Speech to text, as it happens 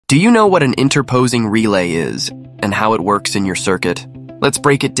Do you know what an interposing relay is and how it works in your circuit? Let's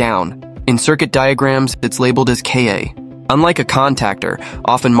break it down. In circuit diagrams, it's labeled as Ka. Unlike a contactor,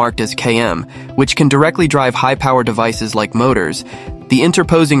 often marked as Km, which can directly drive high-power devices like motors, the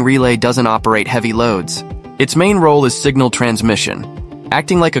interposing relay doesn't operate heavy loads. Its main role is signal transmission,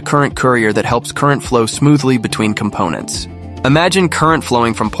 acting like a current courier that helps current flow smoothly between components. Imagine current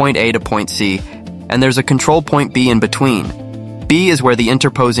flowing from point A to point C, and there's a control point B in between. B is where the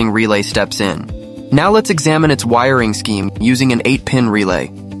interposing relay steps in. Now let's examine its wiring scheme using an 8-pin relay.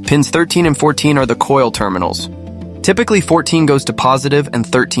 Pins 13 and 14 are the coil terminals. Typically 14 goes to positive and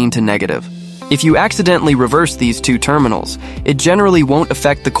 13 to negative. If you accidentally reverse these two terminals, it generally won't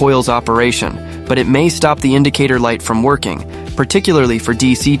affect the coil's operation, but it may stop the indicator light from working, particularly for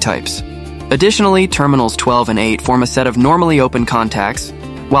DC types. Additionally, terminals 12 and 8 form a set of normally open contacts,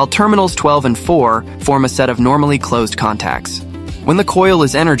 while terminals 12 and 4 form a set of normally closed contacts. When the coil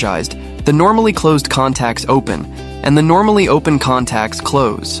is energized, the normally closed contacts open, and the normally open contacts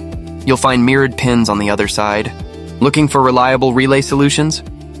close. You'll find mirrored pins on the other side. Looking for reliable relay solutions?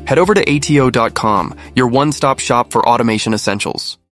 Head over to ato.com, your one-stop shop for automation essentials.